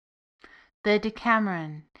The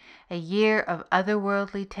Decameron, a year of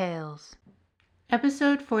otherworldly tales.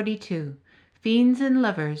 Episode 42, Fiends and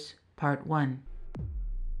Lovers, Part 1.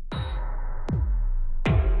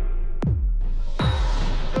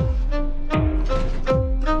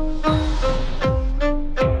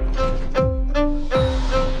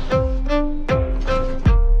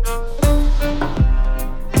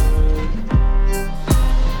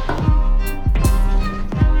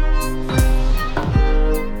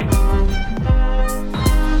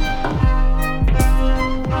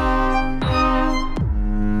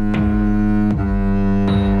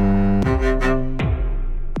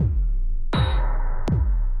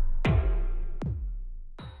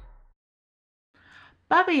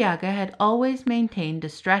 Baba Yaga had always maintained a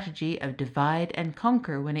strategy of divide and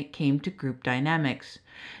conquer when it came to group dynamics.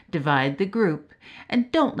 Divide the group,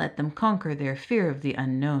 and don't let them conquer their fear of the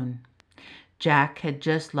unknown. Jack had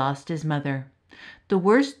just lost his mother. The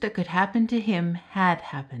worst that could happen to him had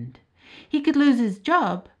happened. He could lose his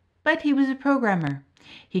job, but he was a programmer.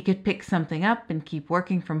 He could pick something up and keep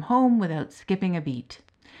working from home without skipping a beat.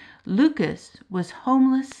 Lucas was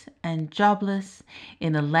homeless and jobless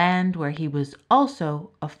in a land where he was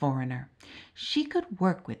also a foreigner. She could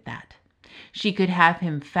work with that. She could have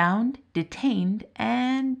him found, detained,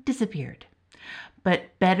 and disappeared.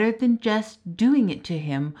 But better than just doing it to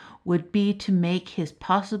him would be to make his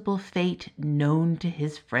possible fate known to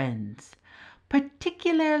his friends,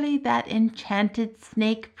 particularly that enchanted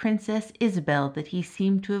snake princess Isabel that he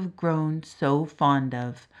seemed to have grown so fond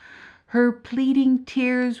of. Her pleading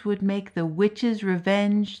tears would make the witch's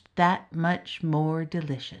revenge that much more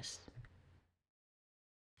delicious.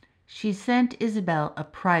 She sent Isabel a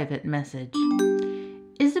private message.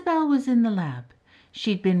 Isabel was in the lab.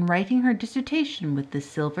 She'd been writing her dissertation with the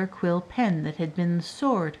silver quill pen that had been the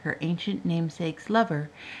sword her ancient namesake's lover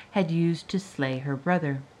had used to slay her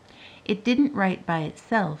brother. It didn't write by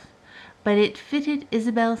itself, but it fitted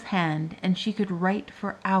Isabel's hand, and she could write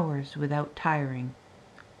for hours without tiring.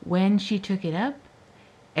 When she took it up,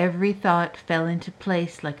 every thought fell into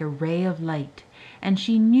place like a ray of light, and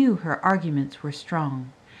she knew her arguments were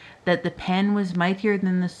strong. That the pen was mightier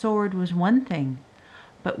than the sword was one thing,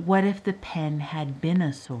 but what if the pen had been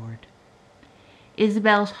a sword?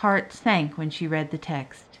 Isabel's heart sank when she read the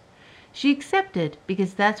text. She accepted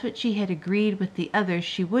because that's what she had agreed with the others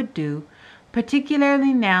she would do,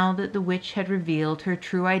 particularly now that the witch had revealed her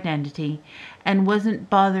true identity and wasn't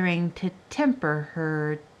bothering to temper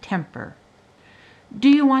her temper. "Do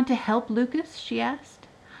you want to help Lucas?" she asked.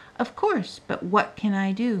 "Of course, but what can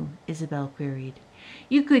I do?" Isabel queried.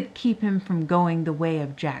 "You could keep him from going the way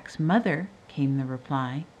of Jack's mother," came the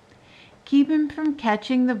reply. "Keep him from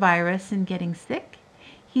catching the virus and getting sick?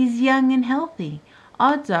 He's young and healthy.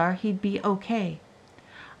 Odds are he'd be okay."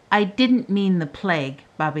 "I didn't mean the plague,"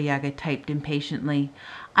 Baba Yaga typed impatiently.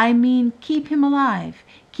 "I mean keep him alive.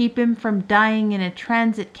 Keep him from dying in a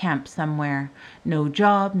transit camp somewhere. No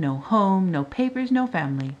job, no home, no papers, no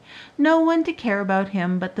family. No one to care about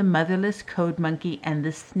him but the motherless code monkey and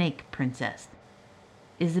the snake princess."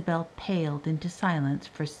 Isabel paled into silence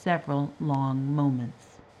for several long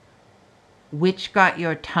moments. "Which got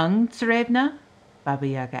your tongue, Tsarevna?" Baba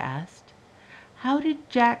Yaga asked. "How did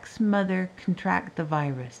Jack's mother contract the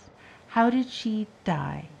virus? How did she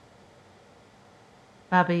die?"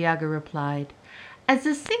 Baba Yaga replied, "As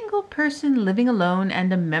a single person living alone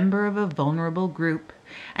and a member of a vulnerable group,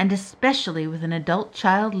 and especially with an adult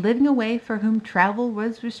child living away for whom travel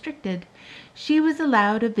was restricted, she was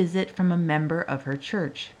allowed a visit from a member of her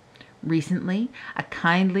church. Recently, a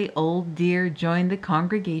kindly old dear joined the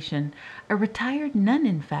congregation, a retired nun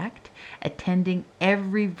in fact, attending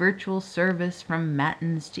every virtual service from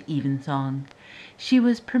matins to evensong. She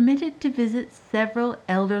was permitted to visit several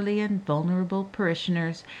elderly and vulnerable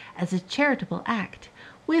parishioners as a charitable act,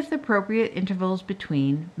 with appropriate intervals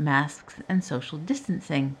between masks and social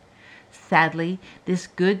distancing. Sadly, this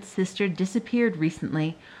good sister disappeared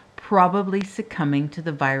recently, probably succumbing to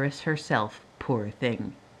the virus herself, poor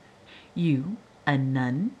thing." "You, a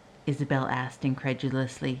nun?" Isabel asked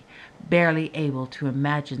incredulously, barely able to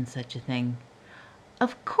imagine such a thing.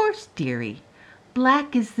 "Of course, dearie.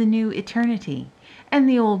 Black is the new eternity, and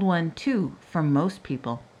the old one too, for most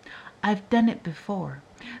people. I've done it before,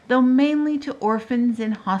 though mainly to orphans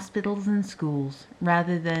in hospitals and schools,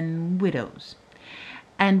 rather than widows.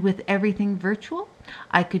 And with everything virtual,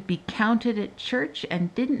 I could be counted at church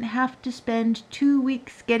and didn't have to spend 2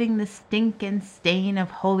 weeks getting the stink and stain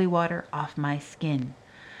of holy water off my skin.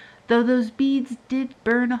 Though those beads did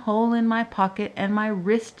burn a hole in my pocket and my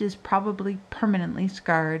wrist is probably permanently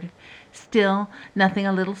scarred, still nothing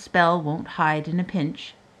a little spell won't hide in a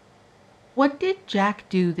pinch." What did Jack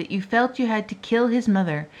do that you felt you had to kill his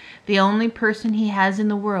mother, the only person he has in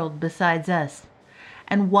the world besides us?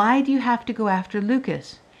 And why do you have to go after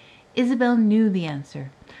Lucas?" Isabel knew the answer.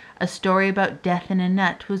 A story about death in a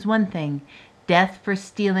nut was one thing. Death for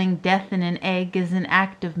stealing death in an egg as an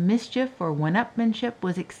act of mischief or one-upmanship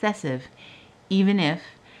was excessive, even if,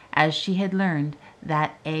 as she had learned,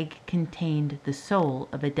 that egg contained the soul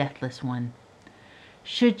of a deathless one.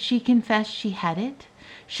 Should she confess she had it?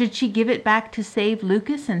 Should she give it back to save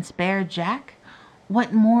Lucas and spare Jack?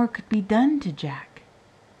 What more could be done to Jack?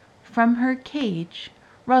 From her cage,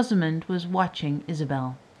 Rosamond was watching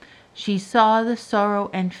Isabel. She saw the sorrow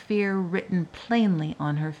and fear written plainly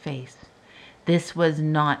on her face. This was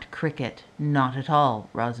not cricket, not at all,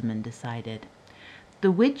 Rosamond decided.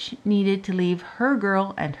 The witch needed to leave her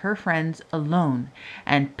girl and her friends alone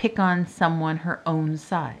and pick on someone her own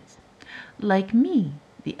size. Like me,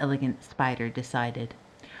 the elegant spider decided.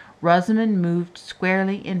 Rosamond moved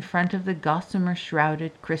squarely in front of the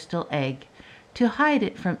gossamer-shrouded crystal egg to hide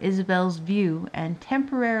it from Isabel's view and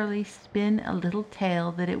temporarily spin a little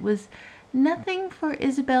tale that it was nothing for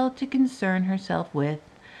Isabel to concern herself with,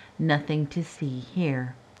 nothing to see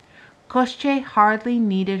here. Koshchei hardly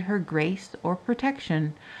needed her grace or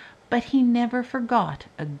protection, but he never forgot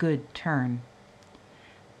a good turn.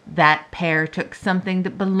 "That pear took something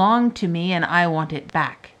that belonged to me, and I want it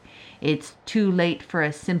back. It's too late for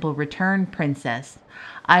a simple return, Princess.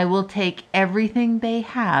 I will take everything they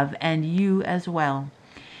have, and you as well.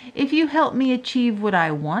 If you help me achieve what I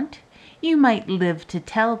want, you might live to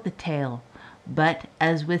tell the tale. But,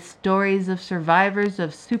 as with stories of survivors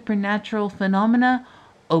of supernatural phenomena,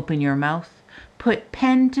 open your mouth, put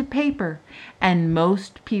pen to paper, and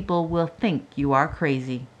most people will think you are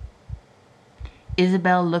crazy."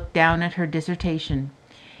 Isabel looked down at her dissertation.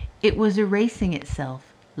 It was erasing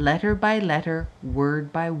itself, letter by letter,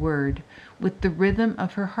 word by word, with the rhythm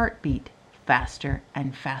of her heartbeat, faster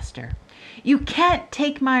and faster. "You can't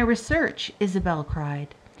take my research," Isabel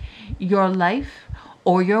cried. "Your life,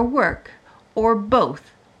 or your work, or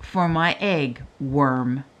both, for my egg,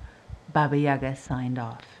 worm." Baba Yaga signed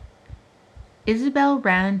off. Isabel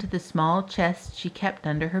ran to the small chest she kept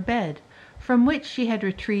under her bed, from which she had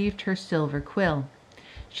retrieved her silver quill.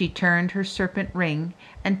 She turned her serpent ring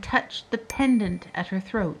and touched the pendant at her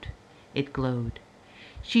throat. It glowed.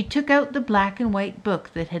 She took out the black and white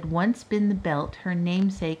book that had once been the belt her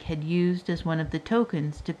namesake had used as one of the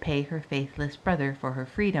tokens to pay her faithless brother for her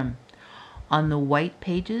freedom. On the white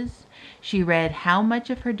pages she read how much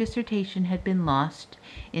of her dissertation had been lost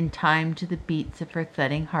in time to the beats of her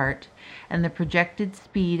thudding heart and the projected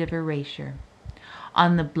speed of erasure.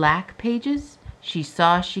 On the black pages she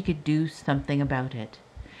saw she could do something about it.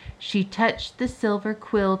 She touched the silver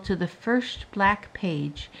quill to the first black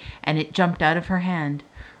page, and it jumped out of her hand,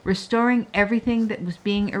 restoring everything that was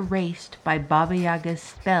being erased by Baba Yaga's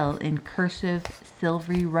spell in cursive,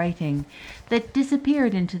 silvery writing that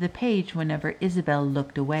disappeared into the page whenever Isabel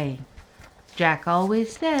looked away. "Jack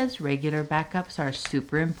always says regular backups are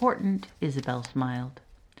super important," Isabel smiled.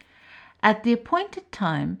 At the appointed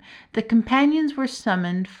time, the companions were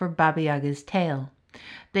summoned for Baba Yaga's tale.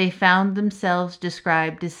 They found themselves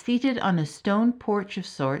described as seated on a stone porch of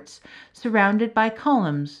sorts, surrounded by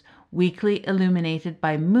columns, weakly illuminated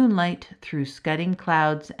by moonlight through scudding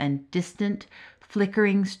clouds and distant,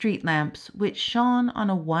 flickering street lamps which shone on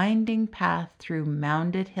a winding path through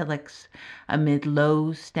mounded hillocks amid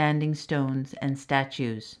low standing stones and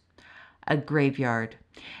statues. A graveyard,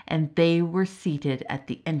 and they were seated at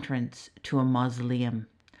the entrance to a mausoleum.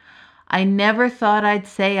 "I never thought I'd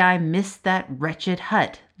say I missed that wretched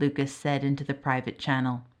hut," Lucas said into the private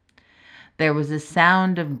channel. There was a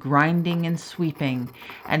sound of grinding and sweeping,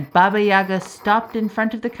 and Baba Yaga stopped in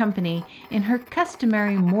front of the company in her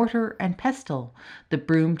customary mortar and pestle, the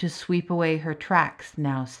broom to sweep away her tracks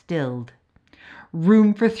now stilled.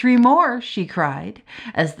 "Room for 3 more," she cried,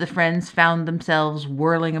 as the friends found themselves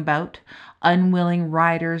whirling about, unwilling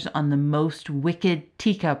riders on the most wicked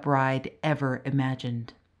teacup ride ever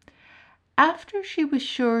imagined. After she was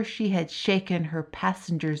sure she had shaken her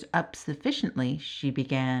passengers up sufficiently, she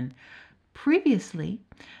began, "Previously,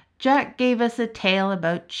 Jack gave us a tale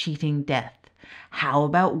about cheating death. How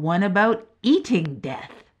about one about eating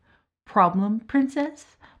death? Problem,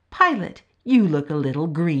 Princess? Pilot, you look a little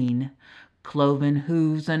green. Cloven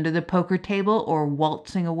hooves under the poker table, or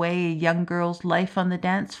waltzing away a young girl's life on the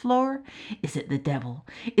dance floor? Is it the devil?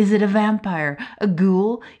 Is it a vampire? A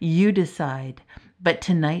ghoul? You decide. But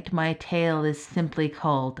tonight my tale is simply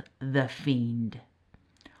called The Fiend.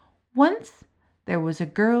 Once there was a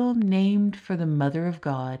girl named for the Mother of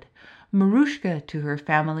God, Maruschka to her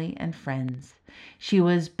family and friends. She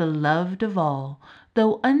was beloved of all,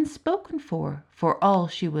 though unspoken for all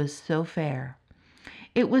she was so fair.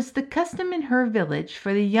 It was the custom in her village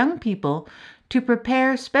for the young people to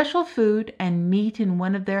prepare special food and meet in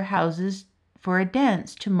one of their houses for a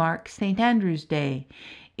dance to mark St. Andrew's Day,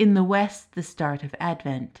 in the West the start of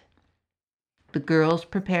Advent. The girls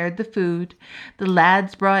prepared the food, the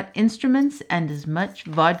lads brought instruments and as much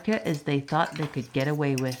vodka as they thought they could get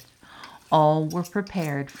away with. All were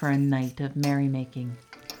prepared for a night of merrymaking.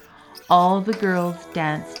 All the girls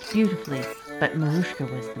danced beautifully, but Maruschka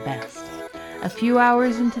was the best. A few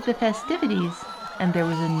hours into the festivities, and there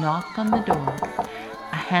was a knock on the door.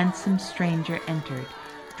 A handsome stranger entered,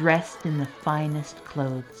 dressed in the finest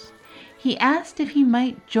clothes. He asked if he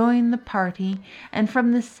might join the party, and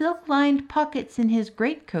from the silk-lined pockets in his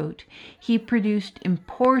greatcoat he produced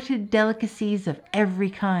imported delicacies of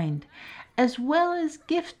every kind, as well as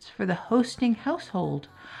gifts for the hosting household,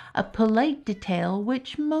 a polite detail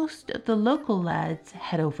which most of the local lads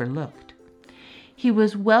had overlooked. He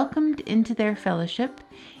was welcomed into their fellowship,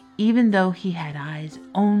 even though he had eyes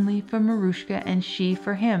only for Maruschka and she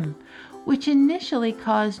for him, which initially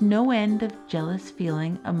caused no end of jealous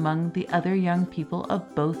feeling among the other young people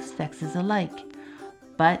of both sexes alike.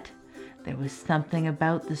 But there was something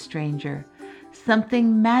about the stranger,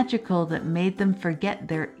 something magical that made them forget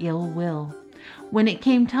their ill will. When it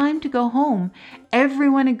came time to go home,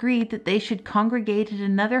 everyone agreed that they should congregate at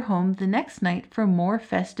another home the next night for more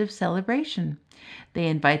festive celebration. They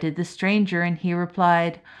invited the stranger, and he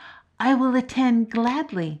replied, "I will attend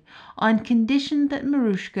gladly, on condition that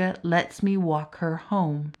Maruschka lets me walk her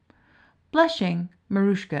home." Blushing,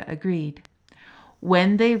 Maruschka agreed.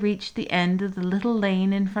 When they reached the end of the little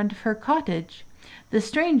lane in front of her cottage, the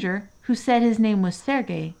stranger, who said his name was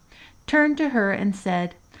Sergei, turned to her and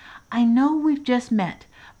said, "I know we've just met,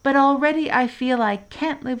 but already I feel I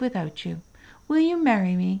can't live without you. Will you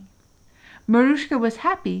marry me?" Maruschka was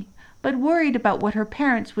happy, but worried about what her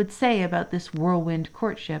parents would say about this whirlwind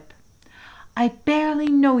courtship. "I barely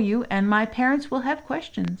know you, and my parents will have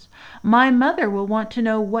questions. My mother will want to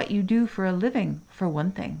know what you do for a living, for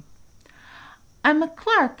one thing." "I'm a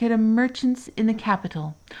clerk at a merchant's in the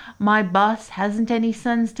capital. My boss hasn't any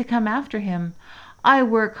sons to come after him. I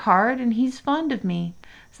work hard, and he's fond of me.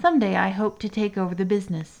 Someday I hope to take over the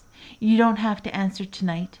business. You don't have to answer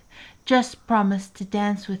tonight. Just promise to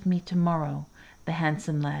dance with me tomorrow," the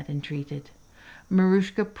handsome lad entreated.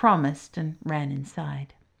 Maruschka promised and ran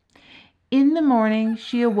inside. In the morning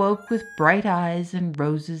she awoke with bright eyes and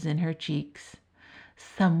roses in her cheeks.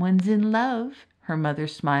 "Someone's in love," her mother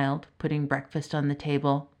smiled, putting breakfast on the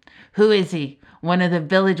table. "Who is he? One of the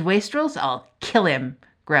village wastrels? I'll kill him,"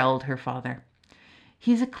 growled her father.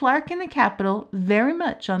 "He's a clerk in the capital, very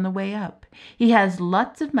much on the way up. He has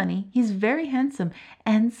lots of money, he's very handsome,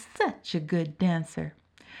 and such a good dancer."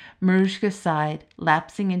 Maruschka sighed,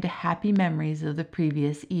 lapsing into happy memories of the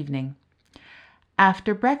previous evening.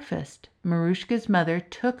 After breakfast, Maruschka's mother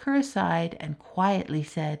took her aside and quietly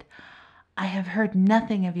said, "I have heard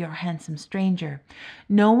nothing of your handsome stranger.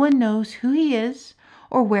 No one knows who he is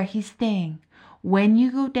or where he's staying. When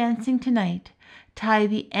you go dancing tonight, tie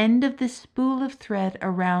the end of this spool of thread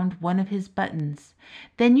around one of his buttons.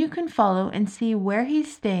 Then you can follow and see where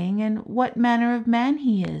he's staying and what manner of man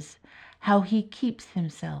he is, how he keeps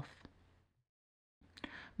himself."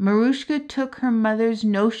 Maruschka took her mother's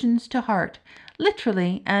notions to heart,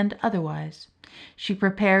 literally and otherwise. She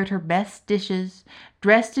prepared her best dishes,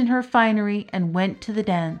 dressed in her finery, and went to the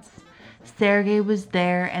dance. Sergei was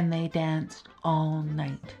there, and they danced all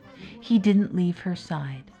night. He didn't leave her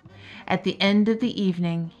side. At the end of the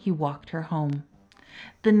evening he walked her home.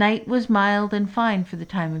 The night was mild and fine for the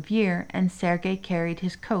time of year, and Sergei carried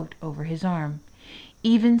his coat over his arm.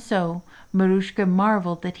 Even so, Maruschka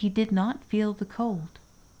marveled that he did not feel the cold.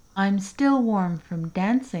 "I'm still warm from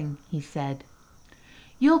dancing," he said.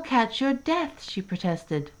 "You'll catch your death," she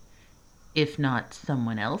protested. "If not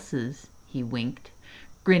someone else's," he winked,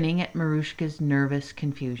 grinning at Maruschka's nervous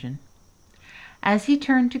confusion. As he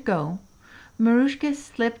turned to go, Maruschka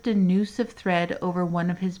slipped a noose of thread over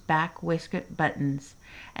one of his back waistcoat buttons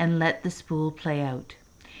and let the spool play out.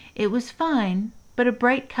 It was fine, but a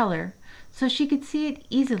bright color, so she could see it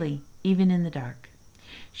easily, even in the dark.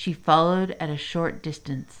 She followed at a short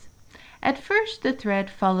distance. At first the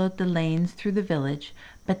thread followed the lanes through the village,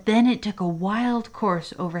 but then it took a wild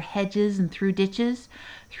course over hedges and through ditches,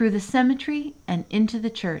 through the cemetery and into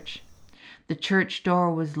the church. The church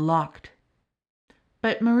door was locked,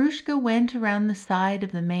 but Maruschka went around the side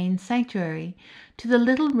of the main sanctuary to the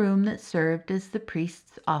little room that served as the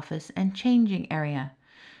priest's office and changing area.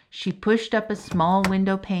 She pushed up a small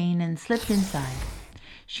window pane and slipped inside.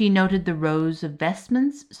 She noted the rows of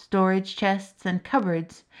vestments, storage chests, and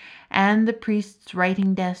cupboards, and the priest's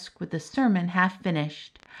writing desk with the sermon half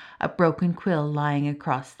finished, a broken quill lying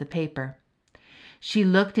across the paper. She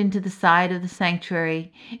looked into the side of the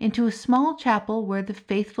sanctuary, into a small chapel where the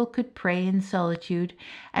faithful could pray in solitude,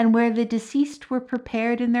 and where the deceased were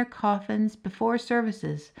prepared in their coffins before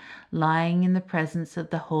services, lying in the presence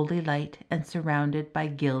of the holy light and surrounded by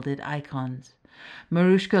gilded icons.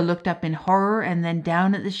 Maruschka looked up in horror and then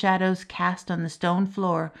down at the shadows cast on the stone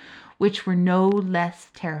floor, which were no less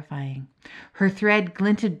terrifying. Her thread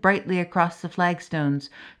glinted brightly across the flagstones,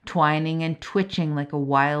 twining and twitching like a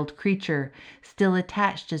wild creature, still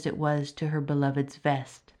attached as it was to her beloved's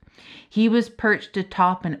vest. He was perched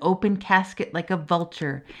atop an open casket like a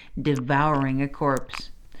vulture, devouring a corpse.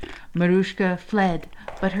 Maruschka fled,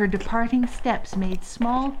 but her departing steps made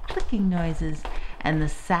small clicking noises, and the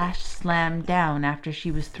sash slammed down after she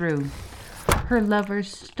was through. Her lover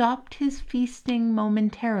stopped his feasting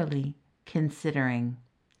momentarily, considering.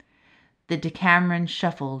 The Decameron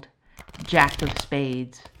shuffled, Jack of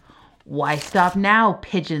Spades. "Why stop now,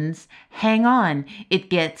 pigeons? Hang on, it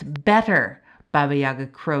gets better," Baba Yaga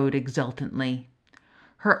crowed exultantly.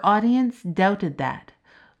 Her audience doubted that,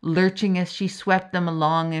 lurching as she swept them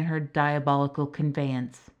along in her diabolical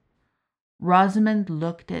conveyance. Rosamond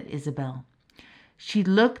looked at Isabel. She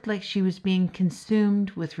looked like she was being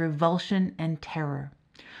consumed with revulsion and terror.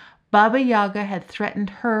 Baba Yaga had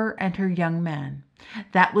threatened her and her young man.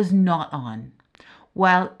 That was not on.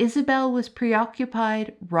 While Isabel was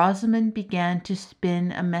preoccupied, Rosamond began to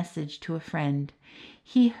spin a message to a friend.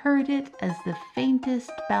 He heard it as the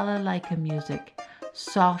faintest balalaika music,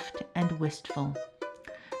 soft and wistful.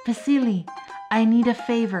 "Vasily, I need a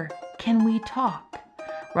favor. Can we talk?"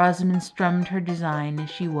 Rosamond strummed her design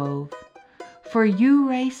as she wove. "For you,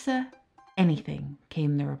 Raisa?" "Anything,"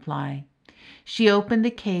 came the reply. She opened the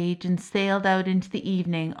cage and sailed out into the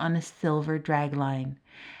evening on a silver dragline.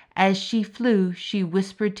 As she flew, she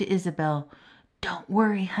whispered to Isabel, "Don't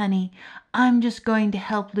worry, honey. I'm just going to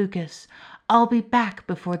help Lucas. I'll be back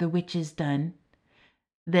before the witch is done."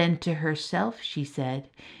 Then to herself she said,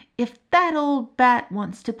 "If that old bat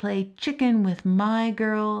wants to play chicken with my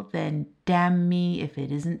girl, then damn me if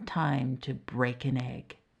it isn't time to break an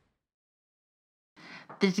egg."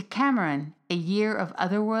 The Decameron, A Year of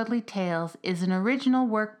Otherworldly Tales, is an original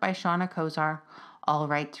work by Shauna Kozar, all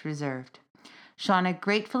rights reserved. Shauna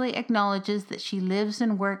gratefully acknowledges that she lives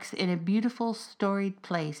and works in a beautiful, storied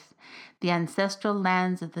place, the ancestral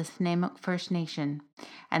lands of the Snuneymuxw First Nation,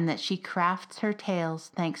 and that she crafts her tales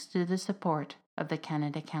thanks to the support of the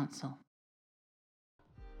Canada Council.